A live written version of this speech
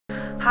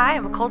Hi,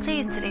 I'm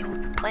Occultti, and today we'll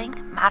be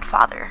playing Mad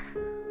Father.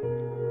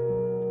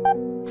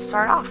 Let's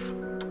start off.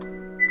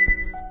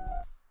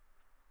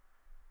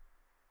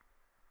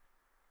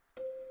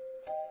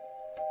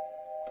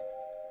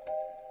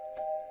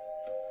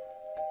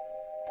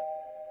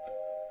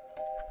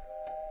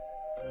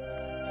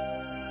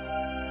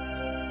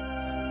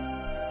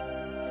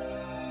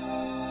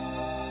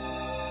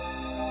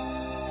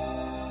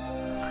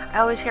 I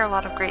always hear a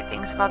lot of great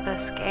things about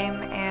this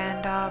game,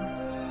 and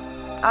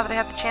now that I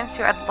have the chance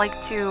to, I'd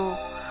like to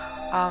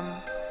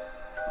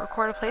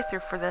record a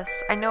playthrough for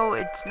this. I know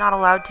it's not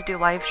allowed to do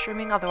live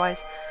streaming,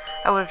 otherwise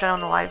I would have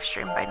done a live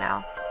stream by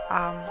now.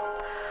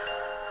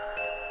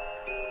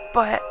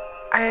 But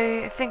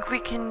I think we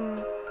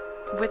can,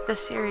 with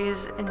this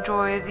series,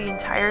 enjoy the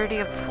entirety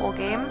of the full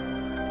game,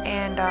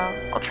 and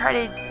I'll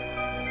try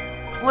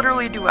to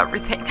literally do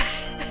everything.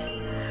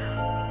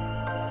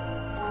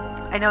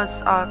 I know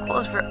it's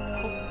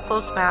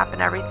closed map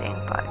and everything,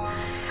 but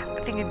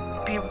I think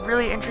it'd be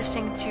really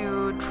interesting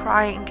to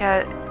try and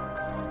get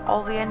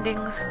all the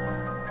endings,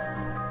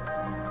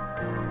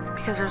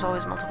 because there's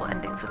always multiple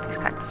endings with these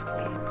kind of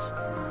games.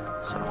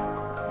 So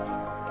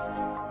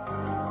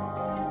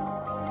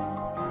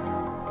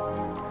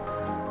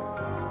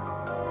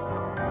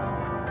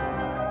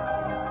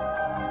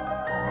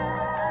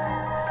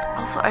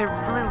also, I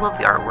really love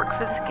the artwork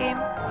for this game.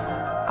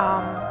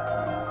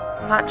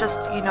 Not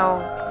just, you know,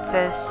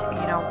 this,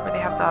 you know, where they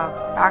have the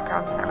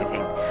backgrounds and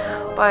everything,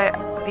 but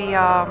the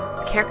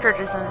character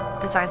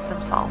designs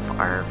themselves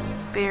are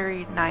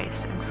very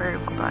nice and very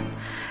well done,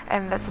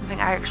 and that's something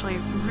I actually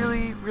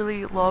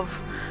really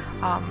love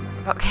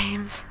about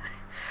games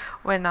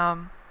when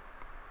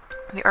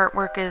the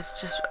artwork is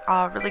just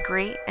really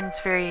great and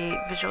it's very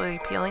visually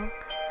appealing.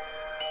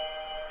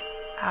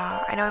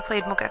 I know I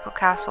played Mogeko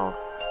Castle,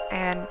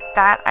 and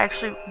that I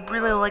actually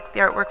really like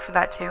the artwork for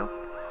that too.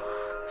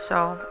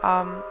 So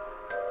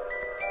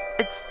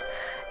it's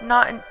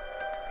not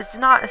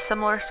a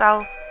similar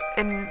style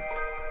in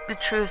the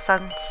true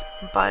sense,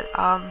 but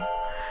I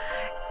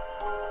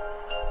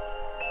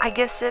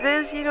guess it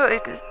is. You know,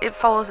 it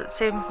follows that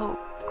same whole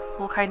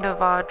kind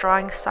of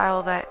drawing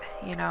style that,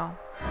 you know,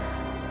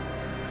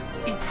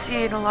 you'd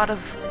see in a lot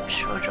of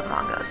shoujo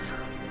mangas.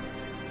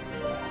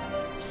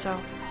 So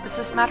this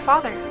is Mad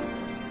Father.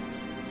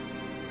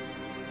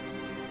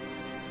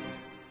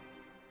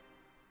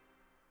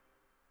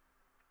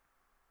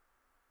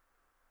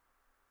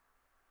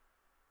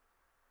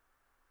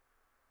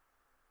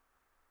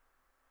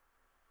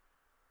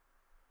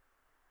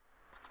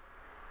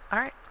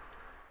 Alright.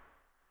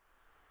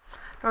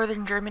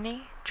 Northern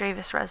Germany,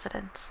 Dravis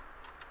residence.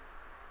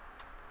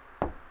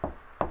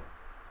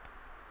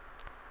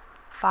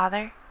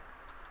 Father?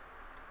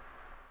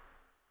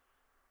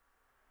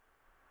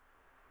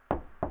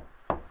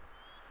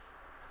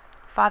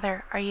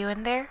 Father, are you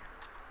in there?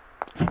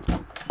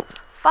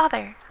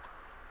 Father!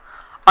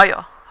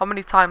 Aya, how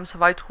many times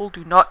have I told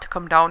you not to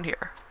come down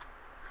here?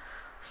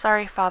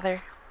 Sorry,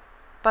 Father.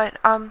 But,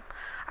 I'm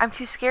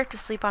too scared to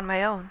sleep on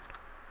my own.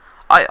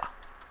 Aya.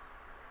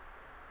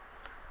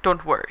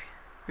 Don't worry,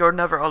 you're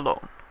never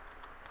alone.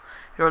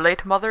 Your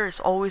late mother is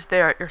always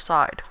there at your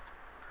side.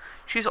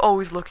 She's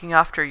always looking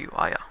after you,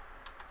 Aya.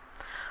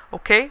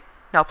 Okay,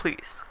 now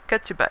please,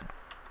 get to bed.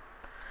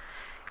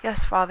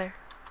 Yes, Father.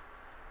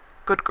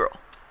 Good girl.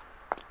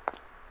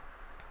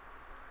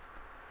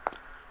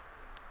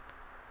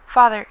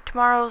 Father,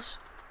 tomorrow's...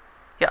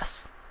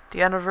 Yes,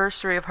 the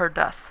anniversary of her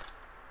death.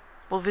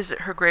 We'll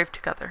visit her grave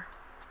together.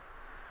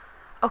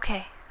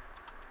 Okay.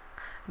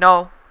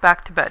 No,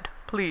 back to bed,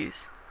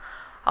 please.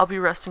 I'll be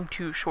resting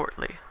too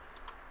shortly.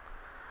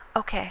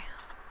 Okay.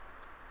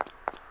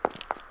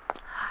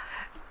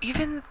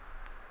 Even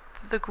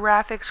the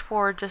graphics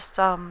for just,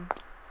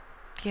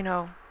 you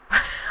know,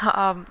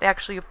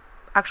 the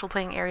actual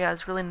playing area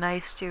is really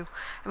nice too.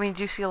 I mean, you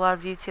do see a lot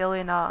of detail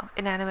in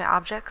inanimate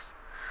objects.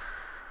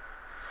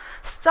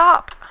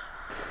 Stop!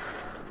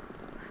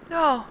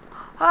 No!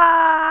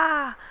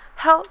 Ah!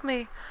 Help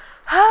me!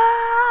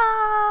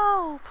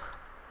 Help!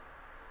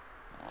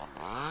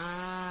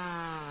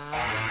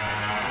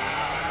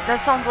 That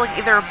sounds like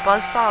either a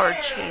buzzsaw or a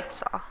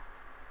chainsaw.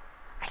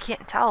 I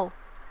can't tell.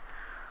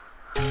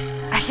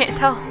 I can't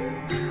tell.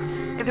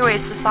 Either way,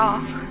 it's a saw.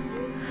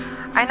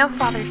 I know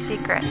Father's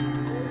secret.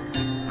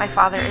 My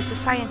father is a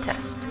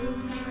scientist.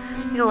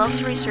 He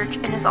loves research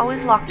and is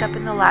always locked up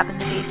in the lab in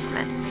the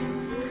basement.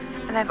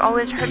 And I've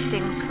always heard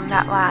things from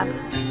that lab.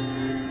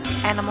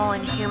 Animal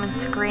and human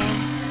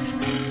screams.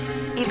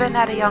 Even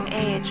at a young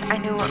age, I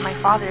knew what my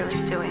father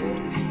was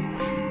doing.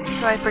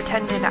 So I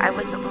pretended I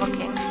wasn't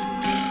looking.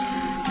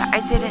 That I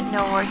didn't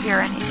know or hear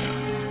anything.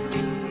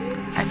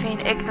 I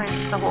feigned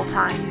ignorance the whole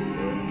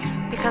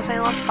time. Because I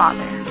love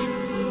Father.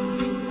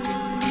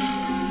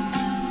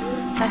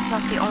 That's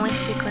not the only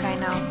secret I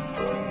know.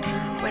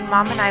 When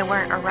Mom and I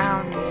weren't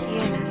around, he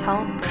and his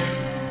helper,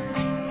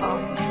 well,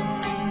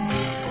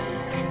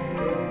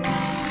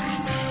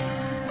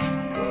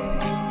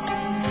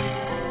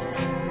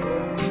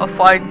 a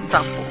fine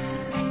sample.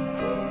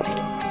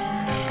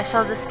 I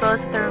shall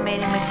dispose of the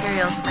remaining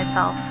materials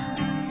myself.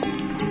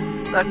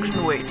 That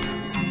can wait.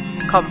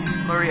 Come,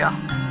 Maria.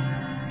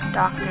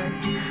 Doctor,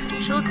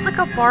 she looks like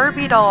a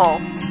Barbie doll.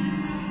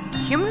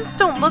 Humans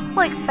don't look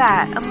like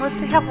that unless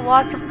they have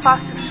lots of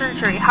plastic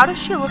surgery. How does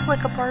she look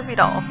like a Barbie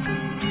doll?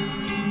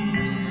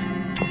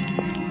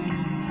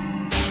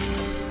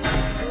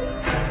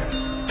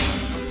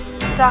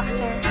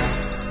 Doctor.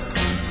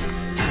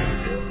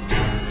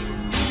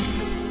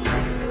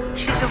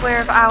 She's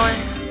aware of our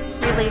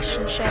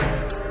relationship.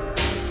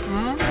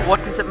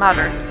 What does it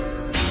matter?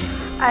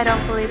 I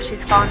don't believe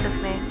she's fond of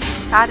me.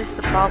 That is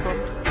the problem.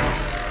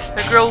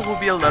 The girl will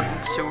be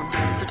 11 soon.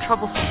 It's a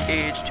troublesome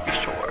age, to be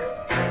sure.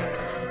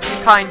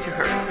 Be kind to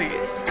her,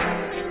 please.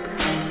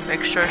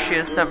 Make sure she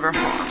is never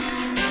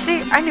harmed.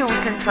 See, I knew we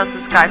couldn't trust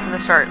this guy from the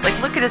start. Like,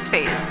 look at his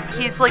face.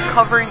 He's, like,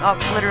 covering up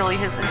literally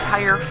his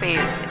entire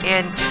face,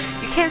 and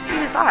you can't see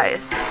his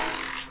eyes.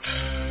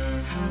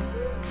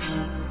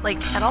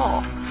 Like, at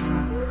all.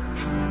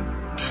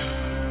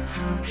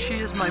 She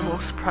is my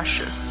most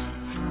precious.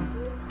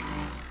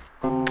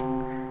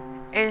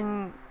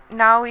 And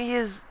now he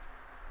is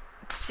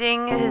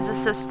seeing his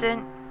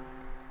assistant.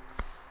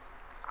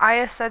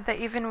 Aya said that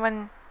even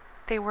when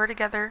they were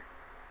together,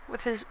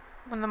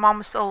 when the mom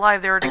was still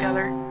alive, they were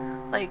together.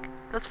 Like,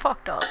 that's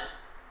fucked up.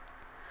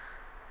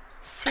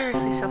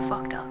 Seriously, so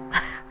fucked up.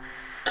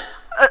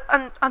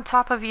 on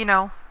top of, you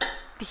know,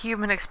 the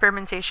human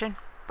experimentation.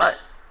 But,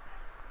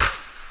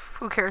 pff,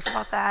 who cares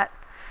about that?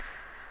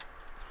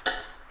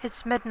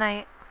 It's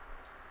midnight.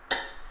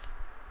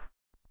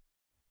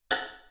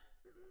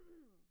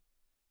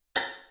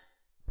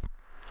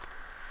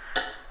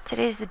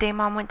 Today's the day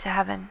Mom went to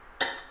heaven.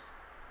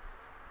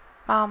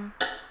 Mom.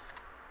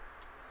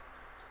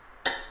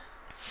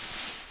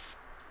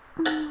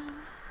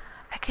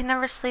 I can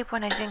never sleep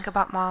when I think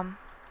about Mom.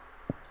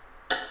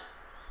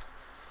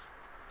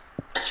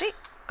 Sweet.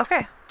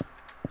 Okay.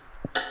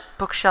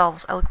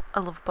 Bookshelves. I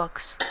love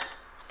books.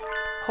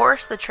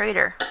 Horace the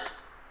Traitor.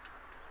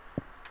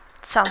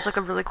 Sounds like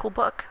a really cool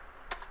book.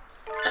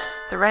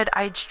 The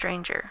Red-Eyed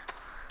Stranger.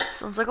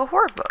 Sounds like a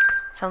horror book.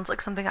 Sounds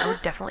like something I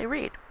would definitely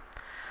read.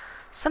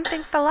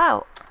 Something fell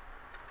out.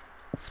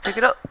 Let's pick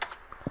it up.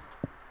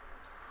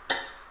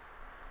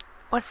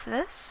 What's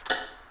this?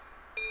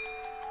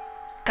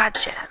 Got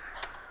gem.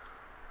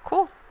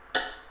 Cool.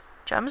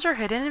 Gems are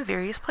hidden in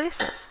various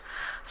places.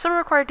 Some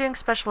require doing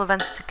special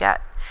events to get.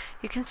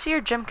 You can see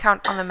your gem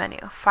count on the menu.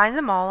 Find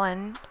them all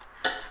and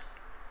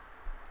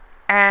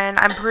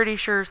I'm pretty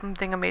sure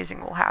something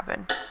amazing will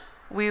happen.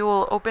 We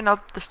will open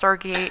up the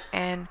Stargate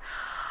and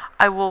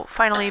I will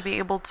finally be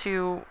able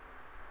to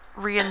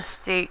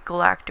reinstate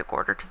galactic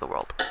order to the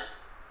world.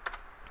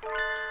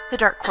 The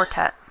Dark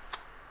Quartet.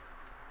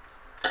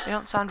 They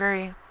don't sound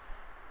very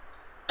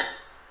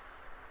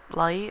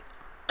light.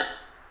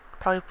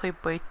 Probably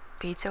play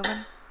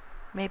Beethoven,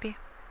 maybe.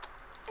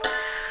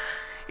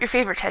 Your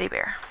favorite teddy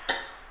bear.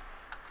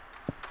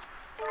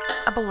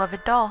 A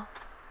beloved doll.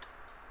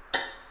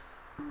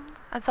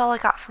 That's all I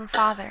got from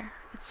Father.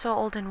 It's so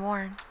old and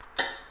worn.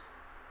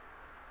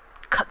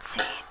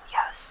 Cutscene,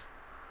 yes.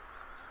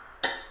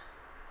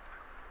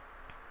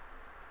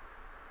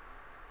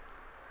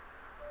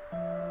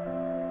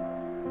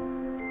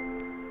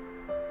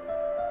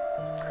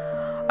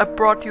 I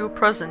brought you a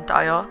present,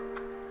 Aya.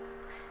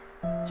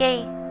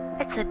 Yay,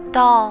 it's a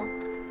doll.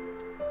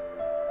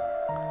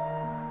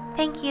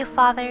 Thank you,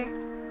 Father.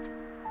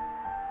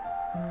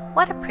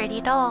 What a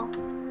pretty doll.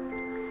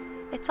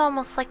 It's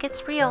almost like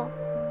it's real.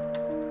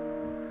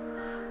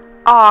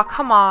 Aw,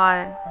 come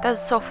on.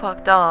 That's so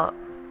fucked up.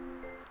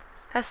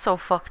 That's so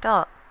fucked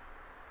up.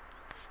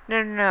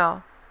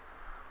 No.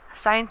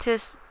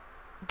 Scientists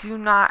do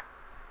not...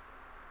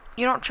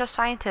 You don't trust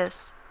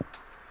scientists.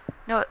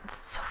 No,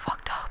 that's so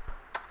fucked up.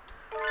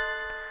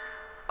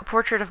 A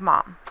portrait of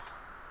Mom.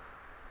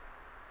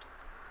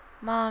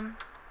 Mom.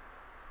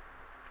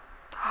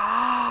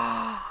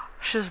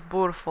 She's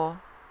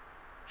beautiful.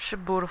 She's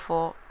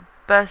beautiful.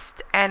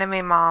 Best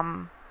anime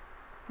mom.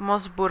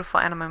 Most beautiful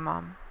anime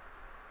mom.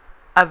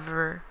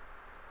 Ever.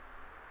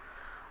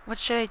 What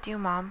should I do,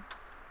 Mom?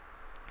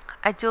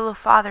 I do love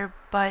Father,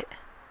 but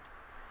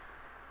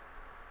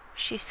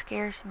she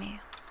scares me.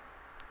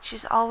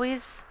 She's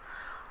always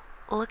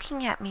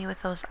looking at me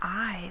with those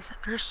eyes.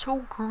 They're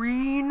so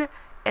green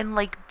and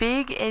like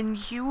big and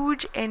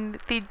huge and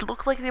they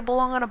look like they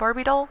belong on a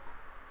Barbie doll.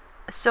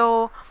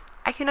 So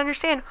I can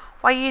understand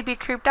why you'd be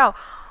creeped out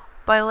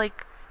by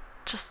like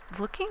just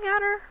looking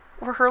at her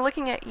or her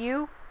looking at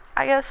you,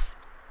 I guess.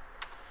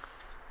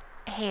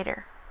 I hate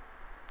her.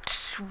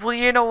 Well,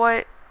 you know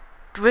what?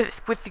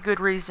 With the good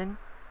reason.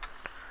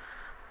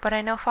 But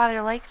I know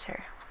Father liked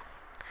her.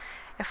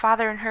 If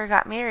Father and her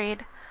got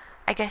married,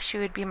 I guess she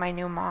would be my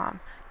new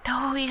mom.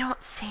 No, you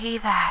don't say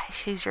that.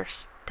 She's your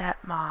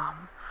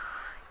stepmom.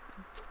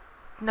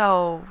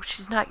 No,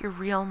 she's not your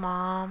real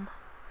mom.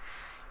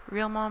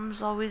 Real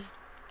mom's always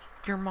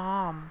your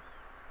mom.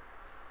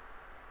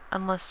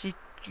 Unless you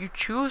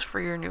choose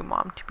for your new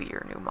mom to be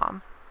your new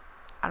mom.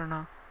 I don't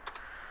know.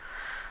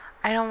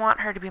 I don't want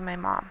her to be my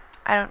mom.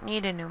 I don't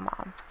need a new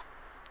mom.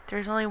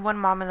 There's only one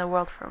mom in the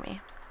world for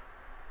me.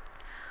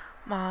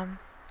 Mom.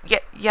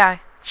 Yeah,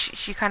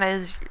 she kind of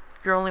is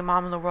your only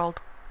mom in the world.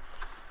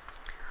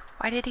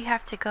 Why did he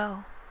have to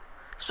go?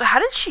 So how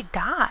did she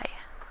die?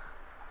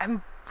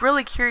 I'm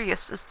really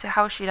curious as to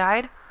how she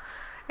died.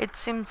 It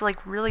seems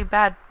like really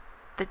bad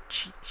that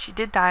she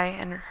did die,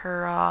 and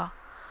her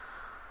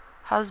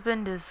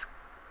husband is,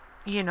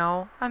 you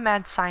know, a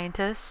mad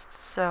scientist,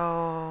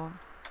 so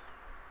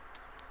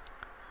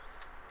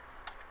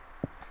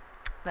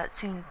that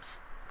seems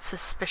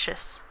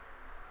suspicious.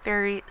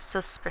 Very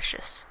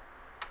suspicious.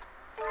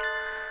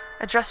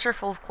 A dresser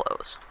full of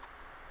clothes.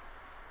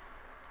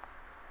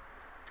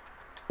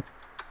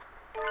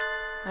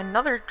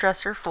 Another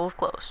dresser full of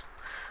clothes.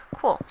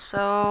 Cool.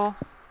 So,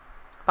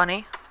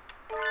 Bunny.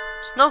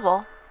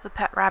 Snowball, the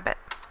pet rabbit.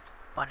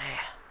 Bunny.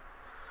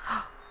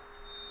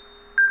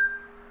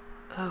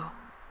 Ooh.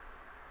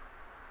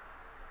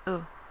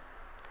 Ooh.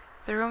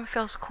 The room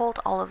feels cold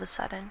all of a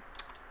sudden.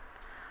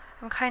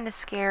 I'm kind of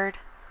scared.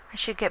 I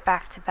should get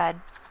back to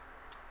bed.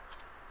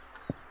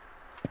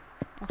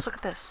 Let's look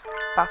at this.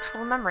 Box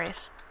full of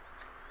memories.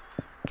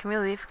 Can we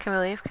leave? Can we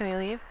leave? Can we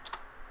leave?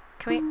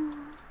 Can we?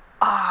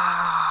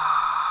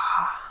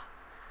 Ah.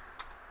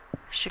 I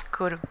should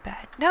go to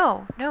bed.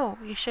 No,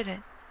 you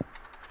shouldn't.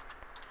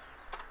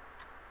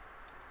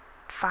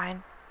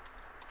 Fine.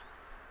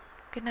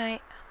 Good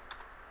night.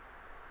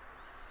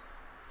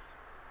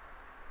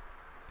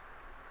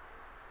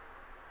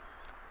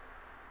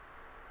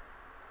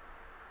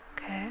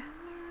 Okay.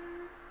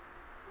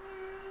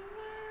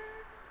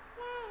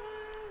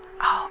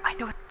 Oh, I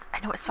know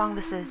what song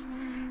this is.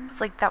 It's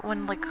like that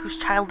one, like, Whose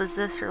Child Is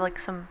This? Or like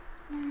something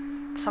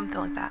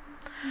like that.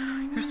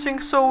 You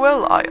sing so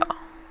well, Aya.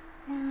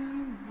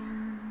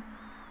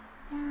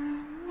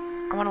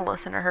 I want to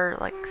listen to her,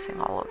 like,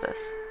 sing all of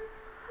this.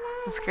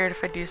 I'm scared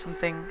if I do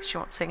something, she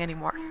won't sing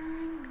anymore.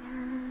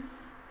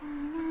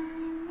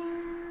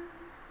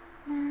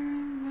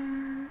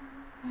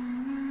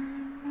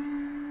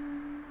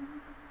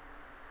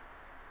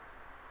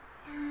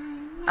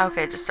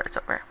 Okay, it just starts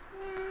over.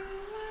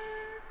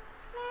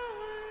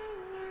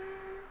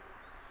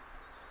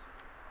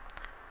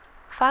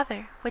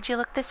 Father, would you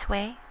look this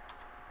way?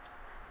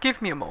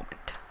 Give me a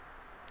moment.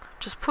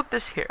 Just put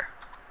this here.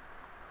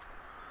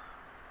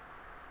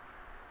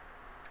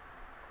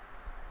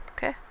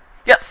 Okay.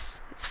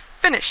 Yes! It's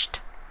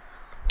finished!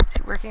 Is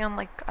he working on,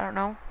 like, I don't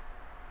know,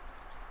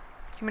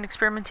 human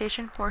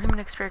experimentation? More human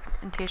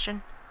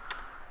experimentation?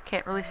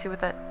 Can't really see what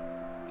that...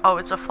 Oh,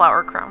 it's a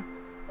flower crown.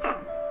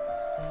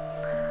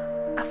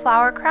 A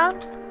flower crown?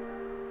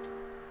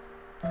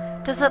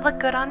 Does it look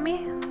good on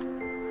me?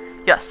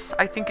 Yes,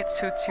 I think it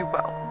suits you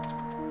well.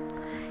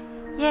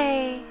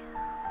 Yay!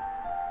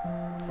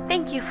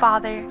 Thank you,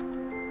 Father.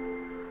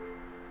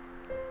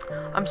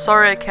 I'm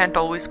sorry I can't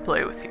always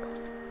play with you.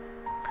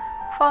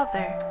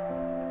 Father.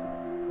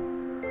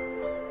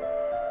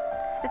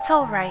 It's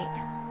alright.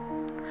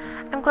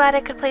 I'm glad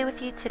I could play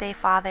with you today,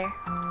 Father.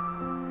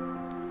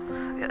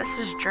 Yeah, this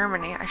is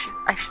Germany. I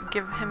should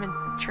give him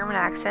a German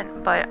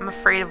accent, but I'm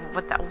afraid of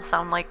what that will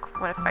sound like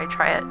if I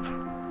try it.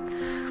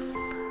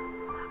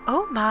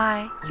 Oh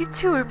my, you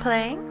two are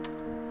playing?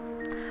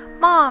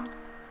 Mom!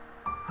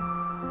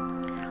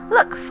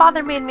 Look,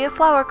 Father made me a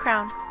flower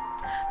crown.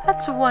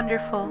 That's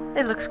wonderful.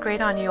 It looks great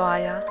on you,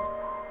 Aya.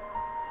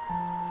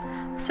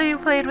 So you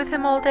played with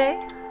him all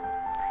day?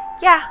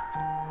 Yeah.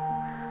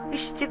 We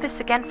should do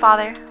this again,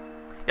 Father.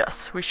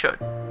 Yes, we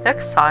should.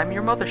 Next time,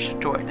 your mother should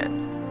join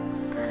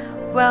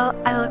in. Well,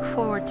 I look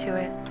forward to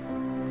it.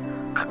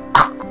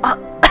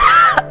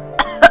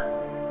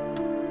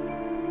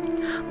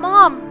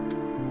 Mom!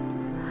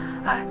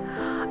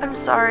 I'm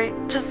sorry.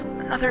 Just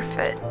another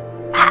fit.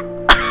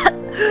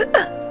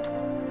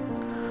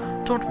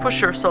 Don't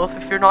push yourself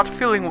if you're not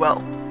feeling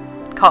well.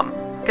 Come,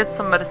 get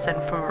some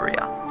medicine for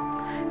Maria.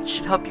 It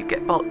should help you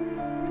get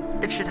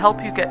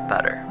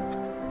better.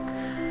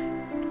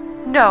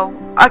 No,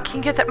 I can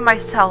get it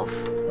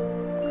myself.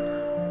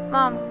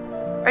 Mom,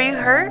 are you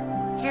hurt?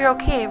 You're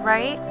okay,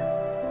 right?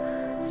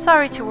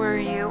 Sorry to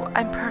worry you.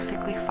 I'm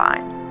perfectly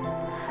fine.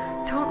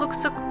 Don't look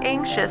so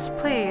anxious,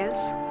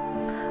 please.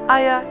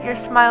 Aya, your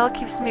smile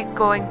keeps me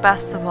going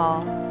best of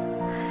all.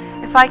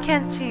 If I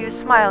can't see you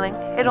smiling,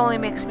 it only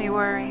makes me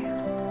worry.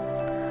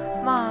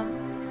 Mom.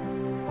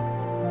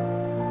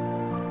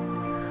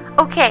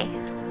 Okay.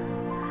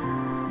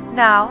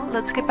 Now,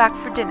 let's get back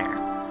for dinner.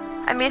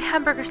 I made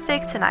hamburger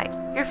steak tonight.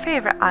 Your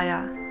favorite,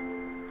 Aya.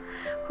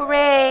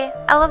 Hooray!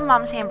 I love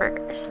Mom's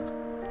hamburgers.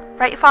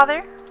 Right,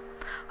 Father?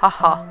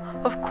 Haha,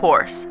 of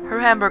course.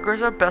 Her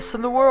hamburgers are best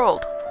in the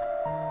world.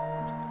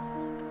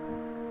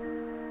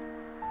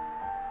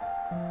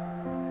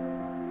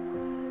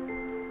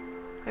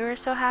 We were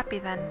so happy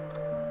then.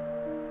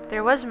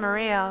 There was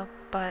Maria,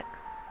 but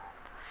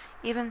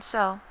even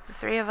so, the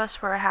three of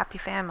us were a happy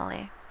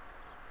family.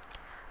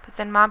 But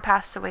then Mom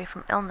passed away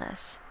from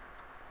illness.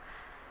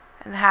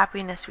 And the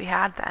happiness we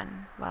had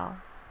then, well...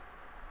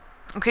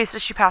 Okay, so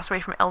she passed away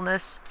from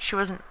illness. She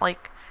wasn't,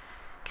 like,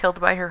 killed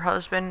by her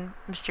husband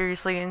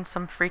mysteriously in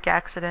some freak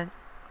accident.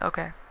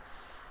 Okay.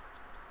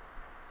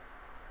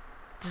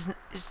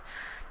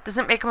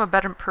 doesn't make him a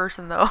better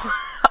person though.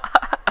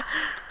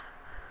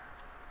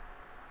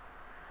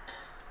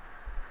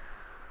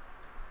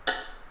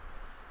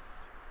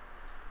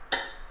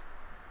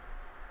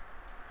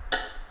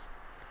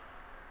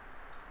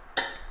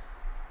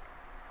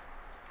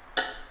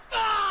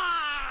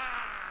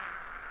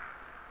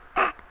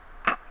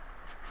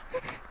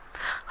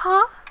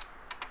 Huh?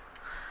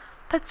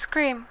 That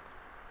scream.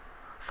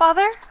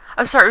 Father?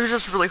 I'm sorry, it was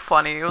just really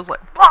funny. It was like,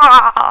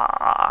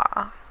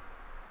 ah!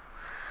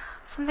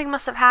 Something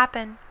must have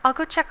happened. I'll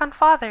go check on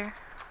Father.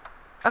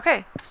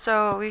 Okay,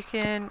 so we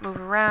can move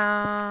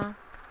around.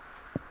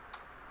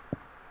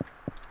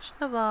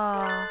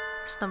 Snowball.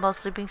 Snowball's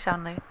sleeping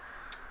soundly.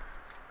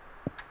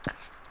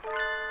 That's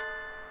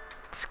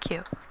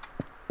cute.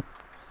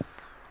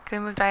 Can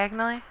we move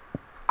diagonally?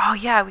 Oh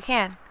yeah, we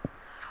can.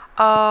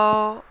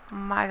 Oh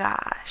my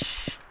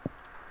gosh.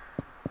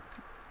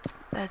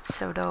 That's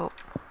so dope.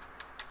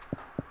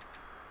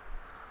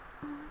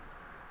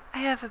 I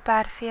have a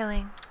bad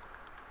feeling.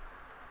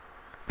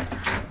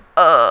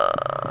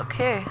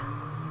 Okay.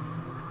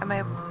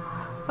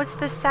 What's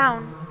this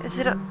sound? Is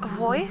it a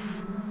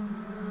voice?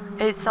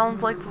 It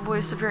sounds like the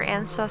voice of your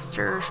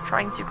ancestors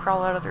trying to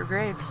crawl out of their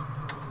graves.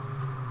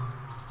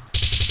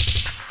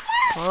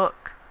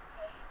 Look.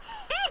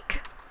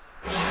 Eek!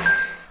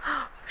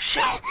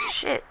 Shit,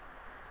 shit.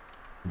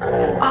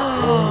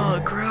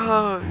 Oh,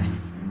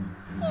 gross.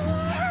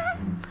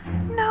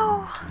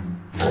 No.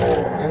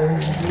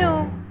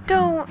 No,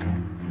 don't.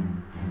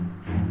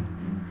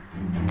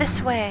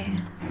 This way.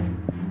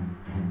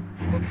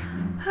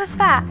 Who's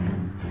that?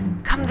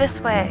 Come this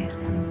way.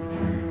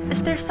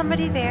 Is there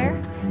somebody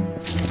there?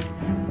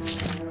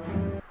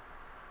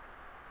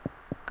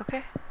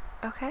 Okay,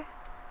 okay.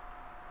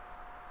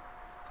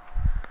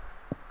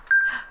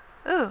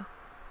 Ooh,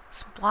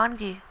 some blonde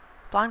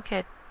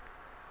kid.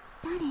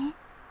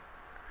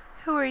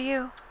 Who are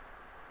you?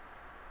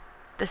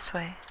 This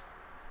way.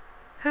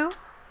 Who?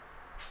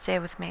 Stay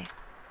with me.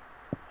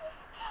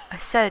 I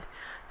said,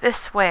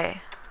 this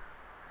way.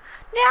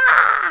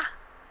 Nah!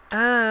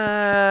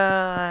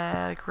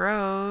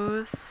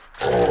 Gross.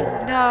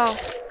 No.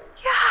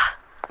 Yeah.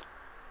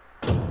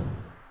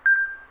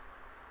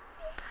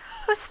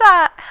 Who's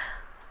that?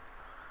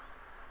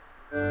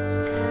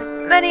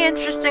 Many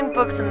interesting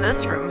books in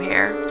this room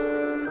here.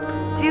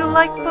 Do you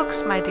like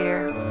books, my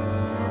dear?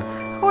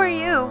 Who are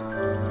you?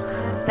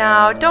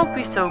 Now, don't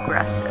be so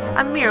aggressive.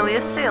 I'm merely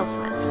a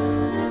salesman.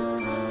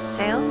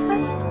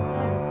 Salesman?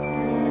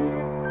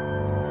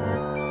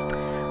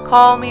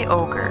 Call me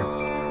Ogre.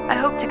 I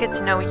hope to get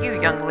to know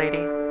you, young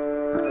lady.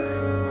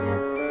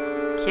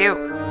 Cute.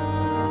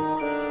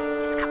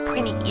 He's got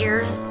pointy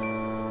ears.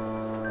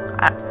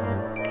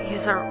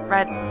 He's a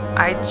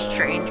red-eyed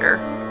stranger.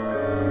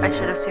 I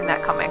should have seen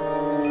that coming.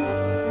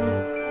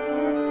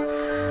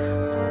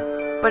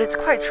 But it's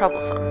quite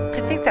troublesome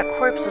to think that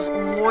corpses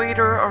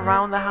loiter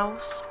around the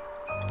house.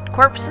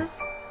 Corpses?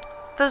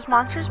 Those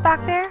monsters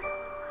back there?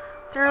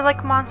 They're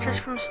like monsters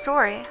from a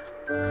story.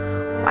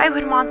 Why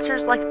would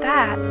monsters like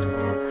that?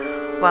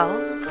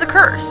 Well, it's a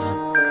curse.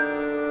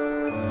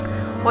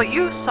 What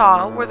you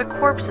saw were the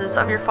corpses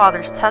of your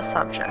father's test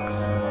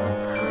subjects.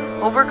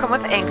 Overcome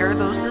with anger,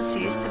 those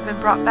deceased have been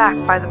brought back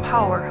by the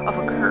power of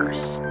a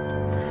curse.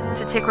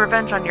 To take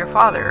revenge on your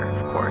father,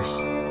 of course.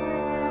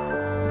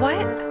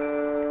 What?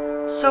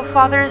 So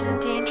father is in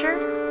danger?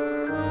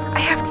 I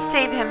have to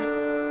save him.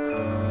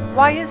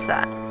 Why is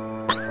that?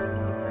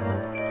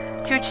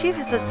 To achieve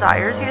his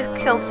desires, he has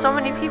killed so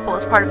many people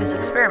as part of his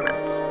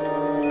experiments.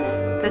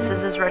 This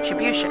is his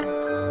retribution.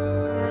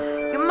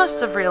 You must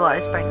have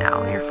realized by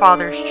now your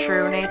father's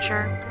true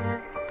nature,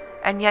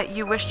 and yet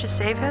you wish to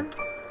save him?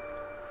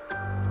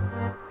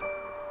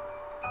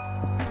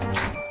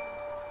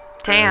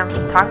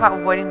 Damn, talk about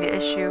avoiding the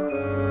issue.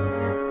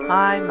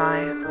 My.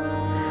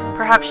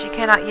 Perhaps she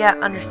cannot yet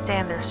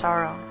understand their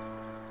sorrow.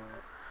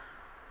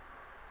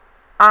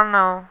 I don't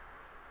know.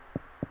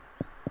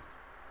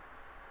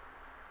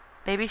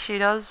 Maybe she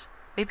does.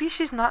 Maybe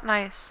she's not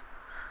nice.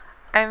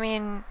 I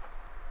mean,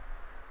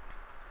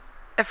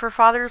 if her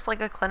father's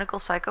like a clinical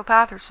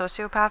psychopath or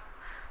sociopath,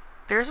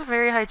 there's a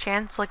very high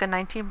chance, like a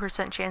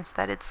 19% chance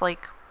that it's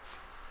like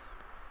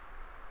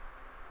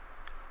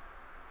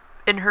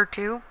in her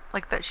too.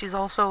 Like that she's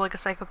also like a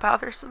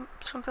psychopath or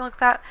something like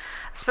that.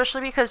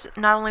 Especially because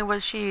not only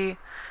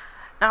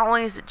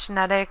is it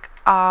genetic,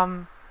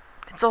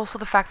 it's also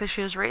the fact that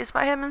she was raised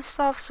by him and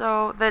stuff,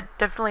 so that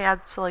definitely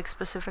adds to like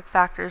specific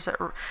factors that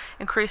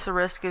increase the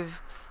risk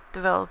of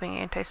developing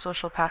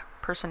antisocial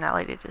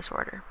personality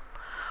disorder.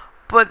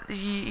 But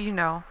you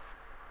know,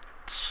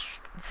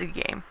 it's a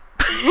game.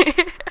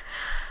 I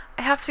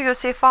have to go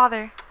save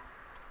father.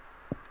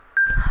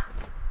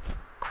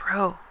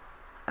 Crow.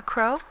 A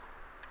crow?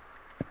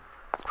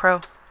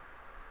 Crow.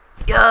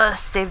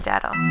 Yes, save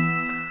data.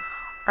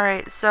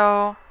 Alright,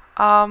 so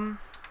I'm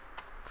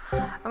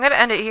gonna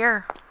end it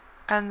here.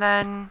 And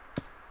then,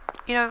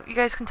 you know, you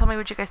guys can tell me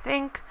what you guys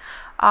think.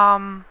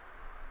 Comment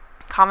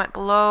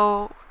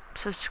below,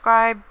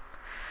 subscribe,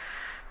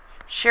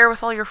 share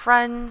with all your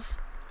friends.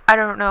 I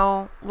don't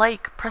know,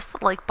 press the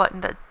like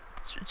button.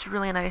 It's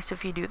really nice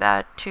if you do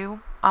that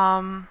too.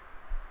 I'm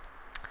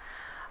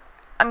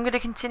gonna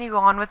continue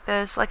on with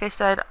this. Like I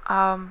said,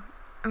 I'm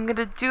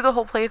gonna do the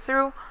whole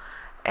playthrough,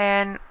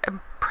 and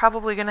I'm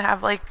probably gonna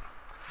have like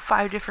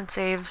 5 different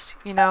saves,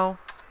 you know,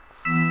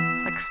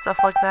 like stuff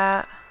like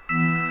that.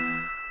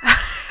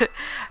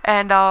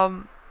 And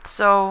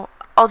so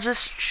I'll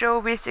just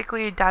show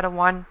basically data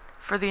 1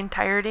 for the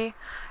entirety,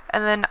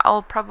 and then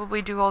I'll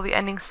probably do all the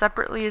endings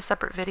separately as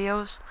separate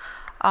videos,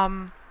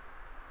 and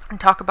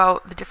talk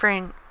about the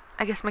different,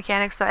 I guess,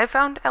 mechanics that I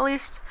found. At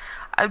least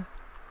I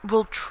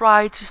will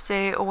try to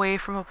stay away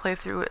from a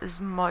playthrough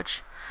as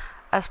much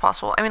as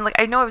possible. I mean, like,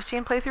 I know I've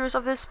seen playthroughs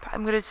of this, but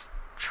I'm gonna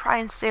try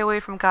and stay away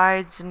from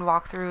guides and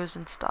walkthroughs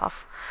and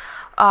stuff.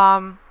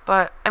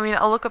 But I mean,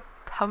 I'll look up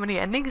how many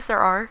endings there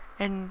are,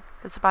 and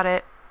that's about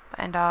it.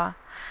 And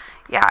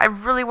yeah, I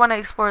really want to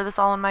explore this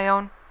all on my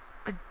own.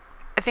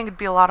 I think it'd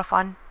be a lot of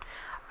fun.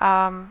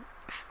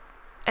 If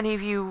any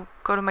of you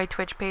go to my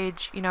Twitch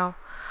page, you know,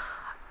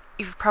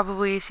 you've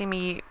probably seen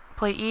me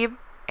play Ebe,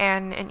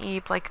 and in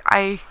Ebe, like,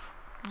 I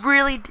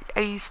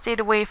stayed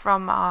away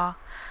from a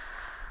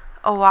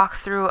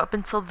walkthrough up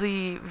until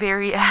the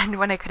very end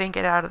when I couldn't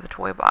get out of the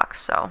toy box.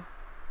 So,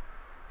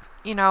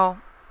 you know,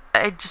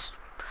 I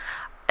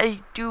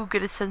do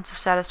get a sense of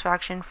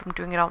satisfaction from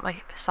doing it all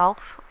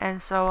myself.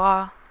 And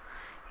so,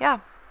 yeah,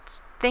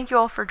 thank you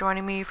all for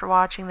joining me, for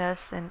watching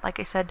this. And like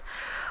I said,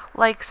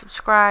 like,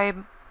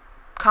 subscribe,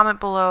 comment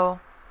below,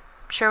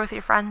 share with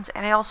your friends.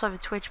 And I also have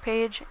a Twitch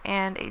page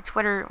and a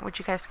Twitter, which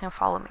you guys can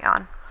follow me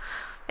on.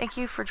 Thank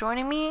you for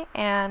joining me,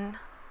 and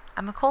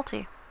I'm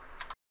Occultti.